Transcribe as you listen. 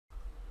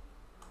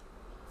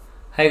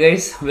Hi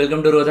guys,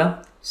 welcome to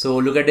Rodha. So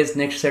look at this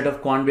next set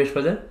of quant based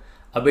puzzle,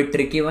 a bit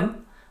tricky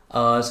one.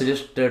 So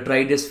just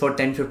try this for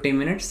 10-15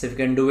 minutes. If you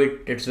can do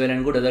it, it's well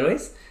and good.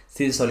 Otherwise,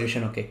 see the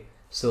solution. Okay.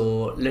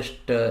 So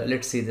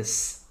let's see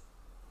this.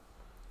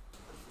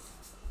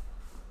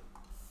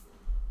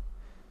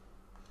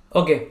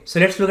 Okay,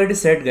 so let's look at the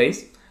set,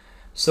 guys.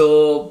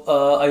 So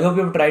I hope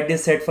you have tried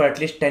this set for at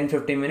least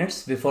 10-15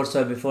 minutes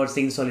before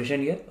seeing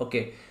solution here.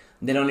 Okay,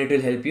 then only it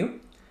will help you.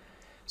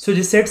 So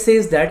this set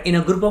says that in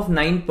a group of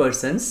 9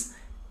 persons,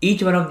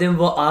 each one of them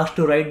were asked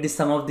to write the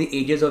sum of the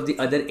ages of the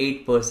other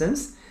 8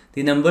 persons.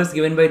 The numbers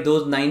given by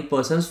those 9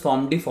 persons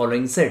form the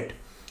following set.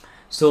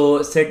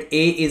 So set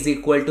A is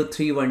equal to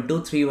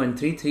 312,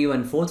 313,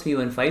 314,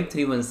 315,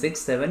 316,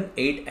 7,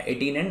 8,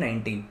 18 and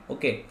 19.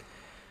 Okay.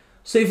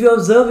 So if you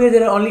observe here,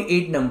 there are only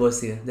 8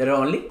 numbers here. There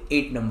are only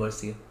 8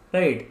 numbers here,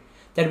 right?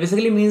 That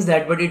basically means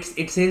that, but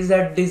it says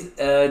that this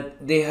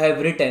they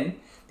have written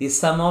the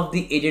sum of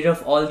the ages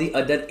of all the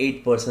other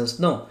 8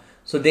 persons. No.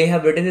 So they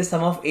have written the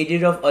sum of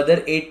ages of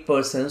other 8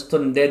 persons. So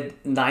their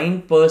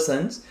 9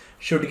 persons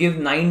should give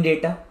 9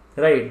 data,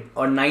 right?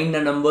 Or 9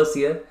 numbers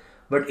here.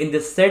 But in the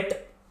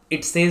set,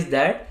 it says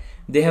that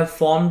they have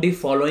formed the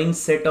following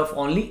set of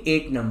only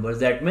 8 numbers.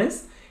 That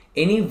means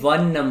any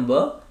one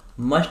number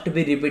must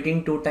be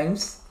repeating 2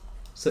 times.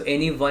 So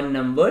any one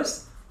number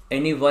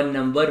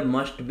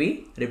must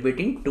be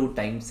repeating 2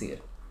 times here,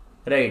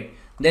 right?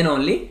 Then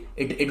only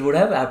it would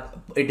have,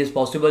 it is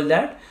possible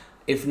that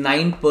if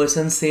 9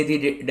 persons say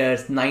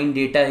there's 9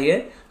 data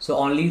here, so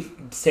only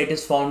set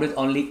is formed with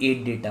only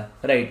 8 data,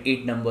 right?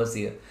 8 numbers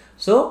here.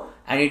 So,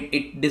 and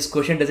this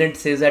question doesn't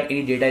say that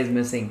any data is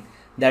missing.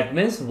 That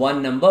means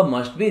one number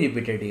must be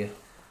repeated here.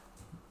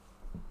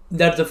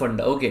 That's the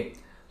funda. Okay.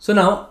 So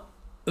now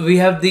we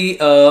have the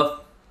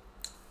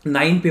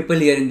 9 people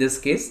here in this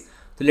case.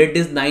 So let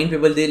these 9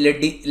 people,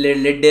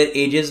 let their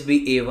ages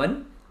be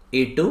A1,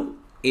 A2,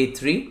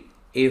 A3,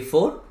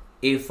 A4,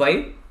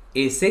 A5,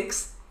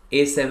 A6,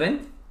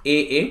 A7,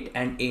 A8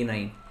 and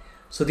A9.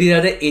 So these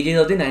are the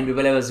ages of the 9 people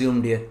I have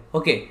assumed here.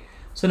 Okay.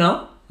 So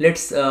now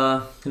let's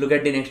look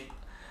at the next.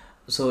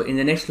 So in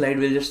the next slide,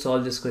 we'll just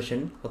solve this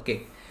question.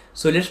 Okay.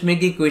 So let's make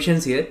the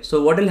equations here.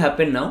 So what will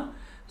happen now?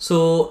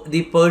 So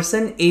the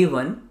person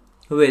A1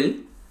 will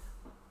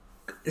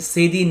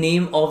say the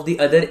name of the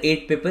other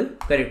 8 people,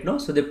 correct? No?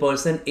 So the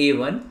person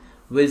A1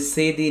 will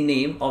say the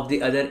name of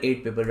the other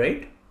 8 people,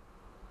 right?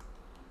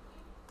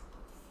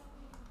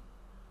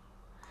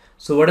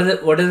 So what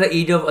is the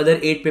age of other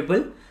 8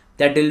 people?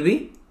 That will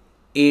be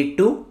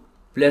A2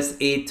 plus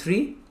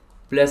A3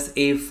 plus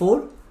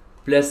A4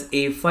 plus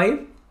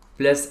A5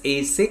 plus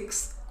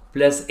A6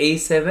 plus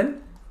A7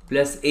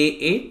 plus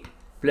A8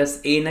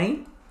 plus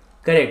A9,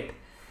 correct?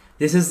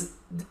 This is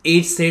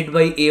age said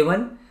by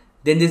A1.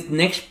 Then this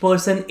next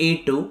person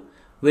A2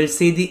 will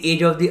say the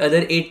age of the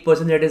other 8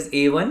 persons, that is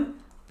A1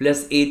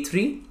 plus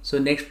A3. So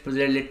next,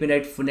 let me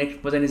write for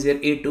next person is here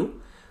A2.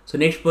 So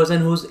next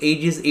person whose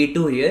age is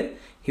A2 here,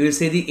 he will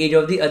say the age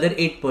of the other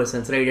 8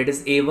 persons, right? That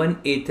is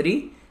A1,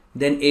 A3,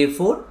 then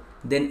A4,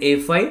 then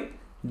A5,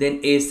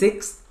 then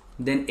A6,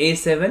 then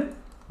A7,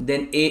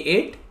 then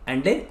A8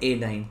 and then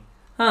A9.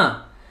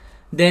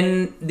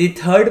 Then the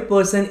third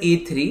person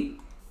A3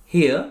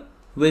 here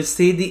will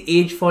say the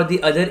age for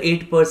the other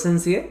 8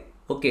 persons here.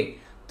 Okay.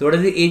 So what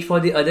is the age for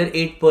the other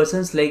 8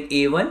 persons, like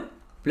A1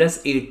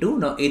 plus A2.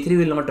 Now A3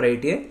 will not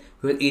write here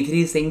because A3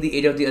 is saying the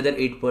age of the other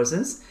 8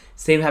 persons.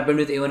 Same happened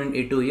with A1 and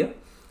A2 here.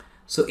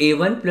 So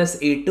A1 plus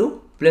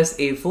A2 plus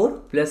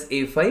A4 plus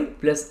A5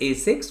 plus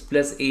A6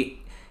 plus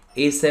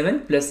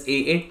A7 plus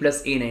A8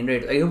 plus A9,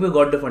 right? I hope you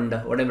got the funda,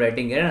 what I'm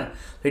writing here.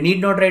 So you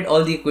need not write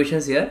all the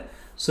equations here.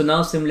 So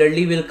now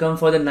similarly we'll come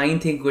for the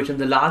 9th equation.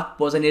 The last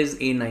person is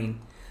A9.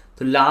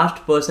 So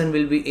last person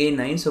will be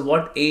A9. So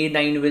what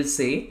A9 will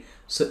say?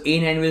 So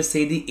A9 will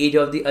say the age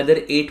of the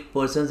other 8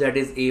 persons, that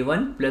is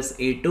A1 plus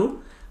A2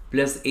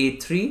 plus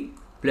A3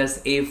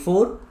 plus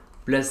A4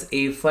 plus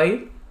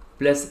A5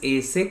 plus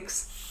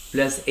A6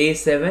 plus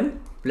A7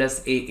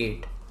 plus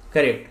A8.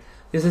 Correct.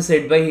 This is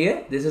said by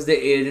here. This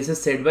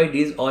is said by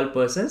these all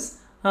persons.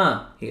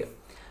 Here.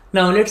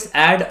 Now let's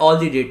add all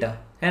the data.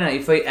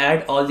 If I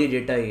add all the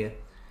data here.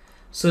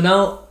 So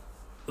now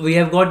we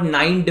have got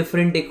 9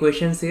 different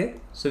equations here.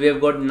 So we have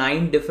got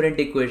 9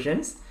 different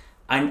equations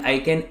and I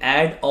can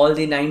add all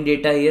the 9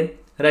 data here,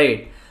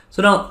 right?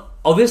 So now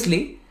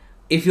obviously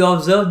if you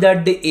observe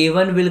that the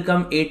A1 will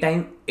come 8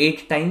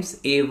 times,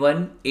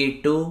 A1,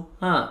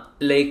 A2,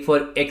 like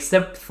for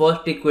except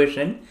first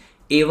equation,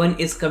 A1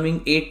 is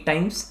coming 8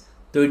 times.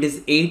 So it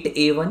is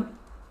 8A1.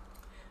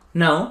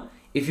 Now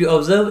if you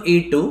observe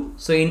A2,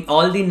 so in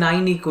all the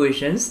 9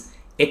 equations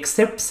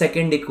except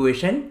second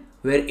equation,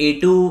 where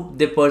A2,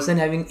 the person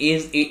having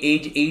age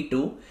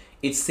A2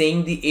 is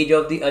saying the age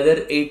of the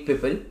other 8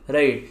 people,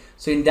 right?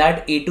 So in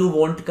that A2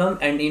 won't come,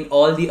 and in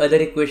all the other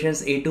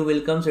equations A2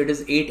 will come. So it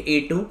is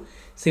 8A2.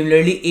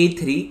 Similarly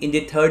A3, in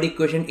the third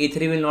equation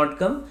A3 will not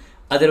come.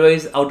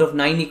 Otherwise out of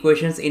 9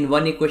 equations, in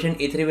one equation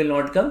A3 will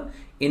not come.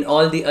 In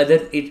all the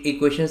other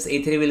equations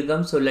A3 will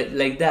come. So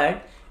like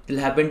that it will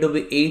happen to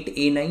be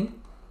 8A9.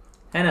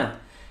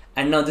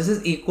 And now this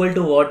is equal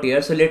to what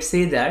here? So let's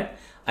say that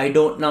I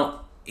don't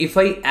now if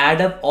I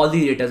add up all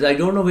the data, so I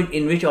don't know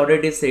in which order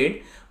it is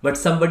said, but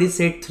somebody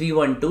said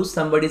 312,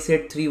 somebody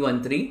said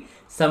 313,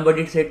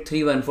 somebody said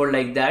 314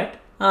 like that.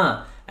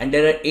 And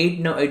there are 8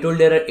 now. I told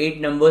there are 8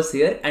 numbers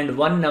here, and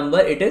one number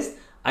it is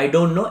I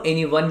don't know,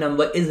 any one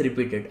number is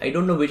repeated. I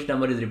don't know which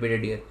number is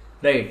repeated here,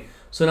 right?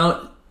 So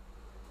now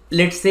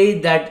let's say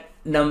that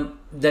the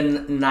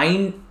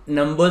 9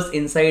 numbers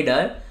inside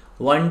are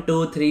 1,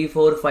 2, 3,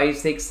 4, 5,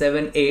 6,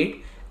 7,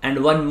 8,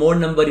 and one more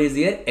number is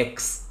here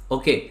x.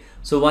 Okay,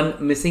 so one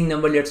missing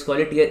number, let's call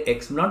it here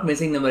x. Not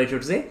missing number, I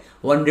should say.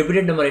 One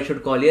repeated number I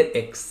should call here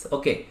x.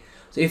 Okay,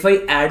 so if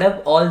I add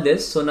up all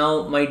this, so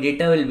now my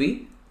data will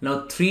be,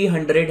 now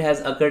 300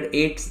 has occurred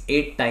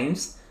 8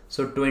 times.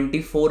 So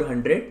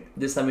 2400,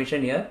 this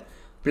summation here,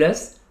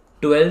 plus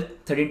 12,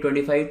 13,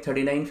 25,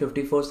 39,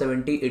 54,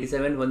 70,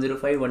 87,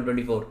 105,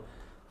 124.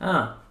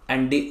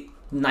 And the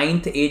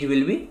 9th age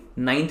will be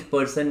 9th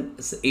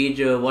person's age,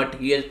 what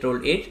he has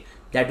told age,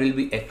 that will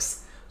be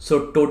x.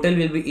 So total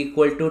will be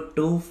equal to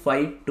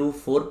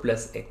 2524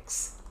 plus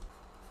x.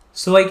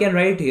 So I can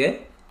write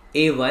here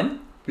a1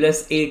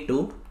 plus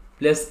a2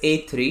 plus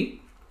a3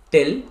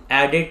 till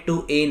added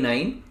to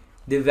a9,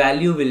 the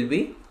value will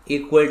be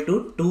equal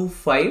to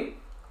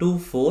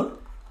 2524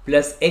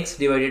 plus x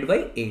divided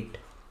by 8.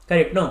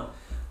 Correct? No.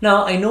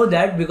 Now I know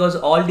that because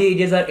all the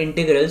ages are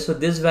integral, so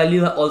this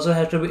value also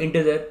has to be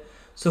integer.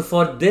 So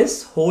for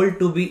this whole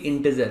to be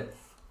integer,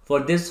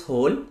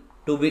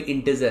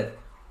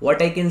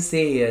 what I can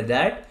say here,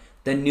 that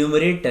the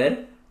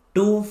numerator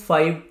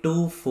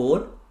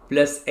 2524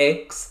 plus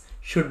x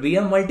should be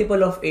a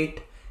multiple of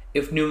 8.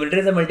 If numerator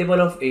is a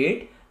multiple of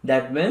 8,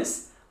 that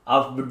means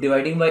after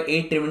dividing by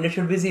 8, remainder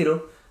should be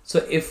 0.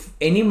 So if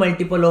any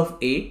multiple of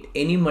 8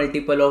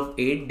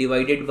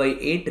 divided by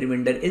 8,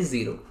 remainder is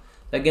 0.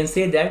 So I can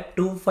say that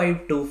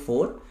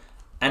 2524,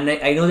 and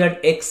I know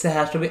that x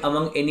has to be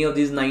among any of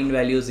these 8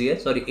 values here.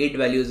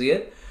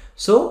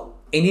 So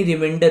any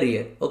remainder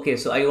here. Okay,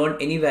 so I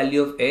want any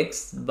value of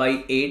x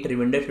by 8,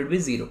 remainder should be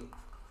 0.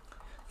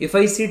 If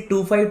I see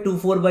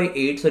 2524 by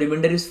 8, so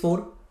remainder is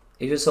 4.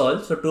 If you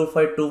solve, so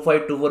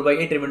 2524 by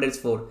 8, remainder is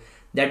 4.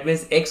 That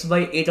means x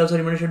by 8 also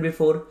remainder should be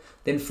 4.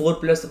 Then 4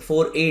 plus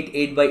 4, 8,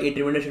 8 by 8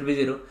 remainder should be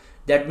 0.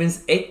 That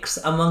means x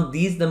among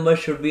these numbers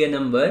should be a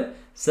number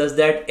such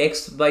that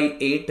x by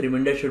 8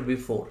 remainder should be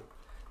 4.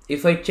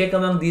 If I check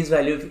among these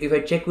values, if I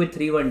check with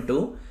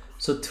 312,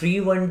 so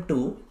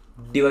 312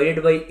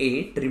 divided by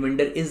 8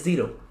 remainder is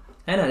 0.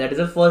 And that is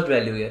the first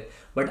value here.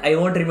 But I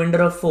want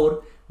remainder of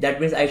 4.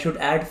 That means I should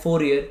add 4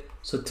 here.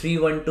 So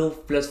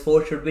 312 plus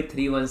 4 should be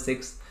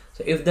 316.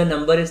 So if the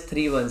number is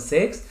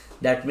 316,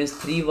 that means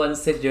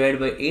 316 divided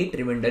by 8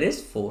 remainder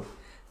is 4.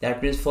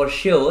 That means for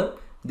sure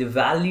the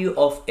value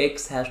of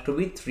x has to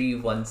be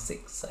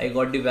 316. I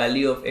got the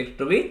value of x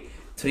to be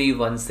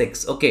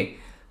 316. Okay,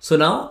 so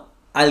now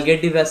I'll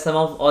get the sum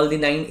of all the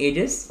 9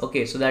 ages.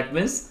 Okay, so that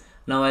means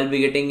now I'll be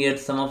getting here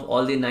sum of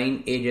all the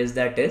 9 ages.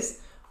 That is,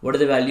 what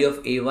is the value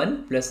of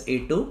a1 plus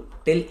a2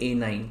 till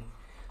a9?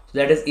 So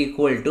that is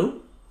equal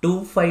to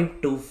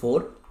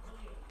 2524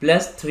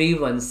 plus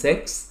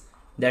 316,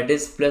 that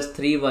is plus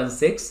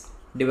 316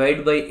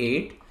 divided by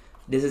 8.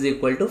 This is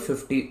equal to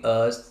 2840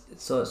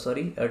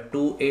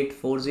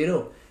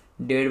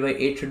 divided by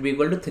 8 should be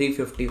equal to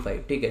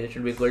 355. Okay, it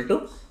should be equal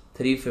to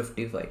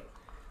 355.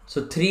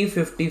 So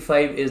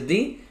 355 is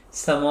the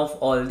sum of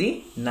all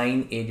the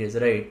 9 ages,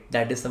 right?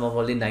 That is sum of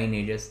all the 9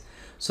 ages.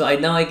 So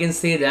now I can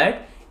say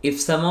that if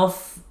sum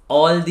of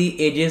all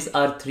the ages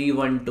are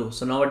 312.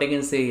 So now what I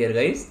can say here,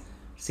 guys,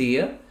 see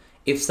here,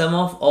 if sum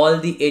of all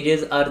the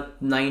ages are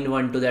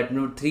 912, that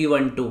means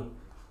 312.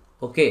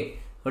 Okay,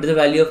 what is the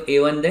value of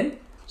a1 then?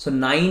 So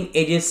 9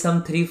 ages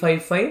sum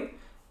 355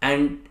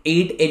 and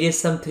 8 ages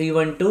sum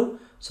 312.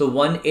 So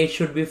 1 age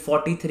should be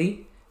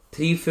 43.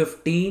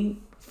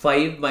 315,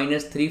 5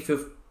 minus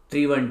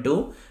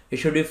 312, it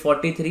should be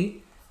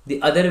 43.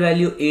 The other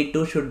value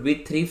a2 should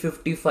be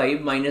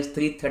 355 minus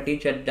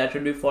 313, that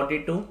should be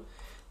 42.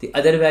 The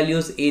other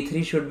values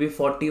a3 should be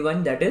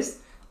 41, that is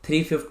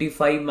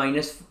 355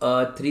 minus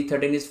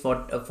 313 is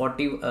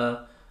 40.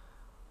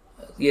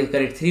 Yes,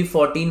 correct.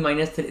 314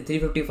 minus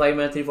 355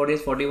 minus 340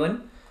 is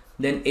 41.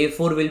 Then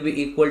a4 will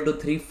be equal to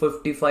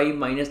 355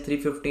 minus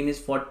 315 is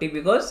 40,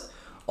 because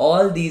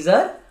all these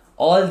are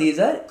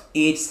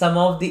age, sum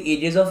of the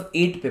ages of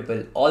 8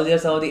 people. All these are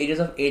sum of the ages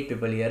of 8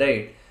 people here,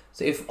 right?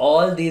 So if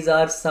all these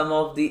are sum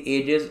of the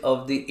ages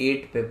of the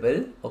 8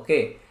 people,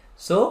 okay,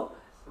 so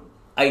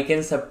I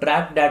can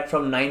subtract that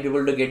from 9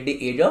 people to get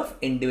the age of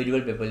individual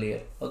people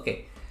here.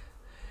 Okay.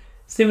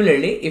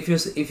 Similarly, if you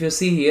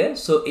see here,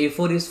 so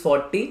a4 is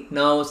 40.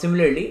 Now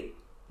similarly,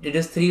 it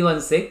is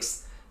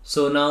 316.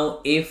 So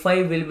now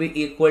a5 will be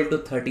equal to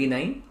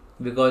 39,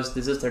 because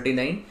this is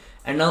 39,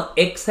 and now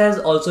x has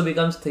also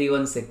becomes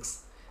 316.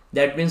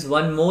 That means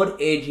one more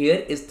age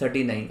here is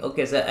 39.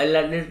 Okay, so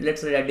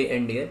let's write at the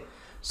end here.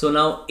 So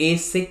now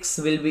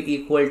a6 will be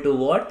equal to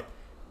what?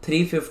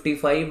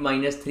 355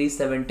 minus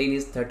 317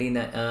 is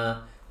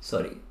 39.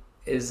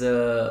 is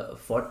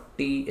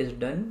 40 is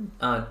done.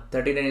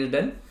 39 is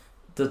done.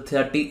 So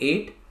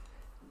 38.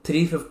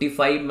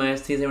 355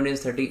 minus 317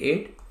 is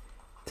 38.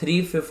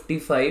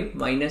 355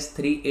 minus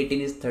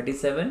 318 is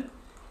 37.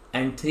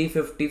 And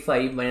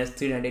 355 minus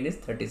 319 is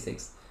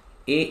 36.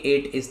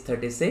 A8 is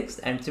 36,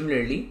 and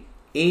similarly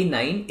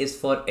A9 is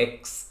for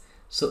X.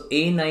 So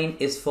A9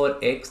 is for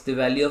X. The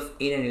value of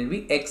A9 will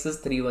be X is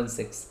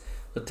 316.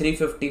 So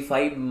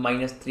 355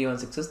 minus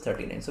 316 is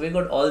 39. So we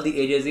got all the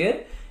ages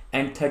here,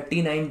 and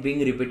 39 being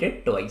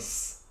repeated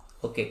twice.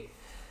 Okay.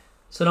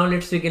 So now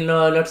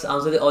let's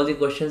answer all the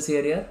questions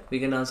here. We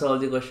can answer all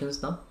the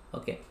questions now.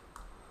 Okay.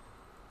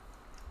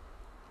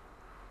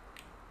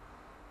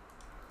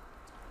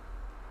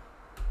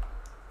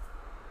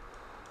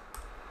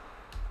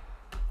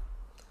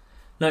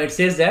 Now it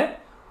says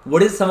that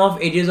what is sum of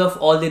ages of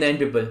all the 9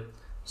 people?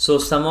 So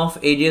sum of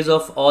ages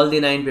of all the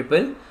 9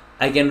 people,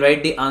 I can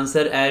write the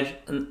answer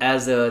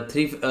as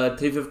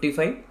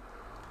 355.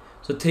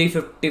 So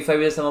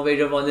 355 is sum of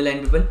age of all the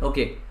 9 people.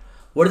 Okay.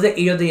 What is the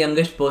age of the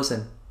youngest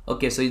person?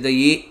 Okay, so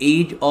the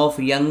age of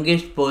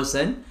youngest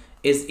person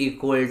is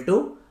equal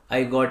to,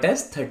 I got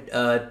as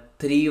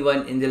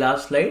 31 in the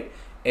last slide.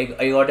 I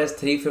got as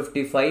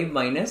 355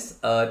 minus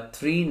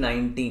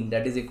 319,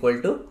 that is equal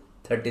to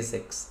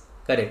 36.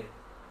 Correct.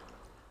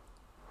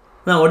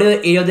 Now what is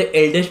the age of the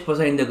eldest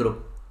person in the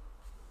group?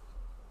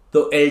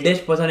 So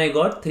eldest person I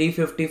got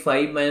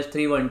 355 minus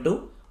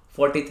 312,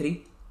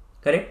 43.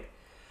 Correct.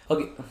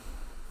 Okay.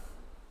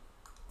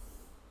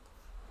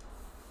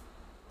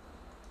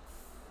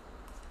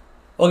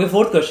 Okay,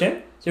 fourth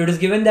question. So it is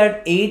given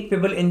that 8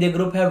 people in the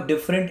group have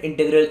different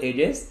integral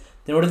ages.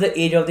 Then what is the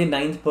age of the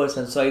 9th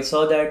person? So I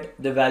saw that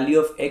the value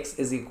of X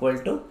is equal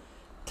to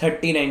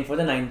 39 for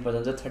the 9th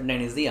person. So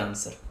 39 is the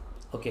answer.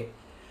 Okay.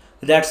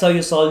 That's how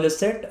you solve this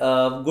set.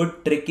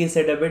 Good tricky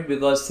set a bit,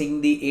 because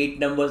seeing the 8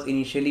 numbers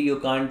initially, you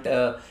can't,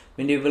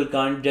 many people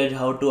can't judge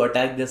how to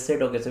attack this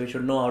set. Okay, so we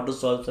should know how to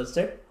solve such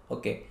set.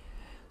 Okay.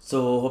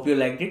 So hope you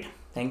liked it.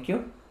 Thank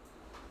you.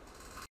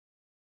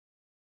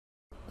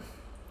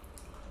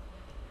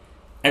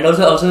 And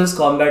also this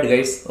combat,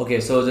 guys. Okay,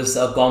 so this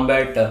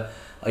combat,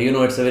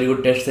 it's a very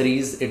good test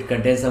series. It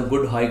contains some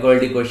good high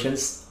quality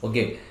questions.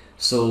 Okay,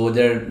 so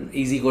their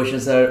easy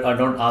questions are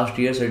not asked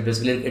here. So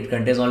it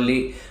contains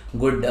only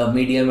good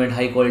medium and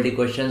high quality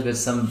questions with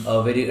some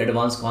very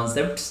advanced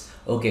concepts.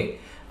 Okay,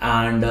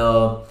 and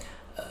from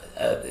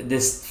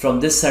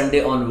this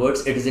Sunday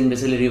onwards, it is in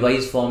basically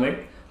revised format.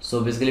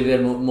 So basically we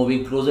are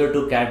moving closer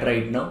to CAT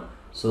right now.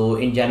 So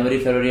in January,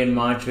 February and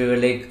March, we were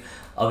like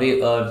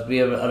away,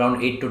 we are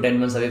around 8 to 10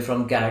 months away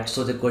from CAT.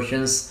 So the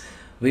questions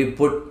we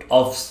put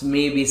off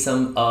maybe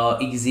some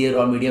easier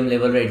or medium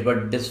level, right?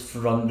 But this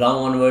from now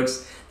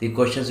onwards, the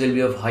questions will be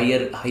of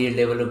higher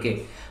level.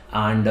 Okay,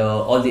 and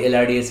all the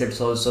LRDI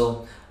sets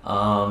also,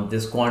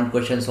 this quant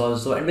questions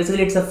also, and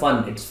basically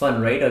it's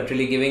fun, right?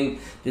 Actually giving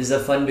this is a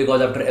fun,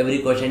 because after every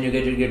question you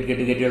get to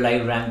get your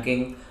live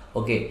ranking.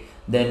 Okay,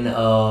 then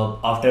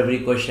after every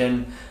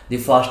question, the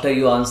faster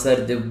you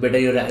answer, the better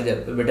your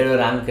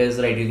rank is,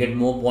 right? You get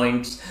more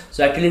points.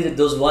 So actually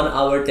those 1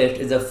 hour test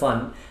is a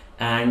fun.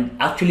 And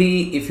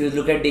actually if you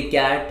look at the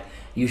CAT,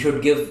 you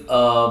should give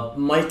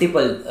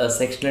multiple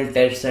sectional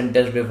tests and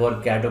tests before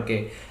CAT.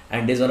 Okay,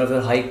 and this is one of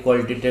your high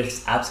quality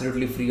tests,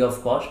 absolutely free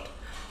of cost.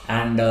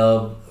 And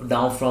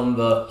now from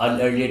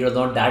earlier it was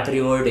not that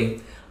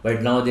rewarding,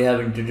 but now they have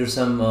introduced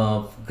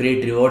some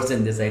great rewards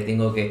in this, I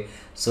think. Okay,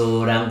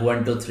 so rank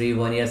 1 to 3,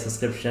 1 year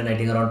subscription, I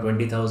think around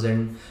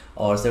 20,000,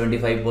 or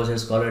 75%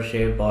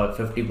 scholarship, or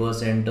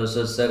 50%.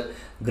 So it's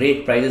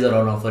great prizes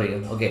around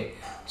offering. Okay,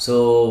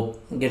 so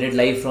get it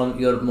live from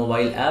your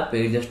mobile app.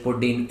 You just put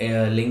the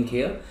link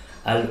here.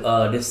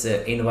 This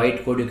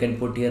invite code you can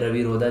put here,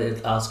 Ravi Rodha.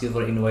 It asks you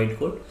for invite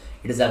code.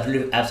 It is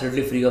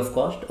absolutely free of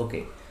cost.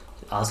 Okay,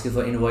 ask you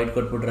for invite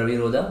code, put Ravi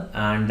Rodha,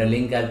 and the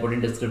link I'll put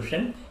in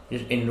description.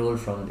 Just enroll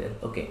from there.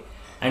 Okay,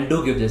 and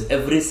do give this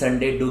every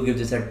Sunday. Do give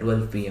this at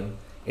 12 p.m.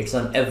 It's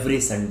on every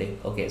Sunday.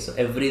 Okay, so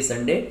every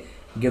Sunday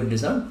give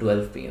this on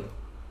 12 p.m.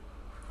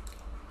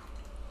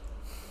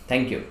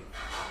 Thank you.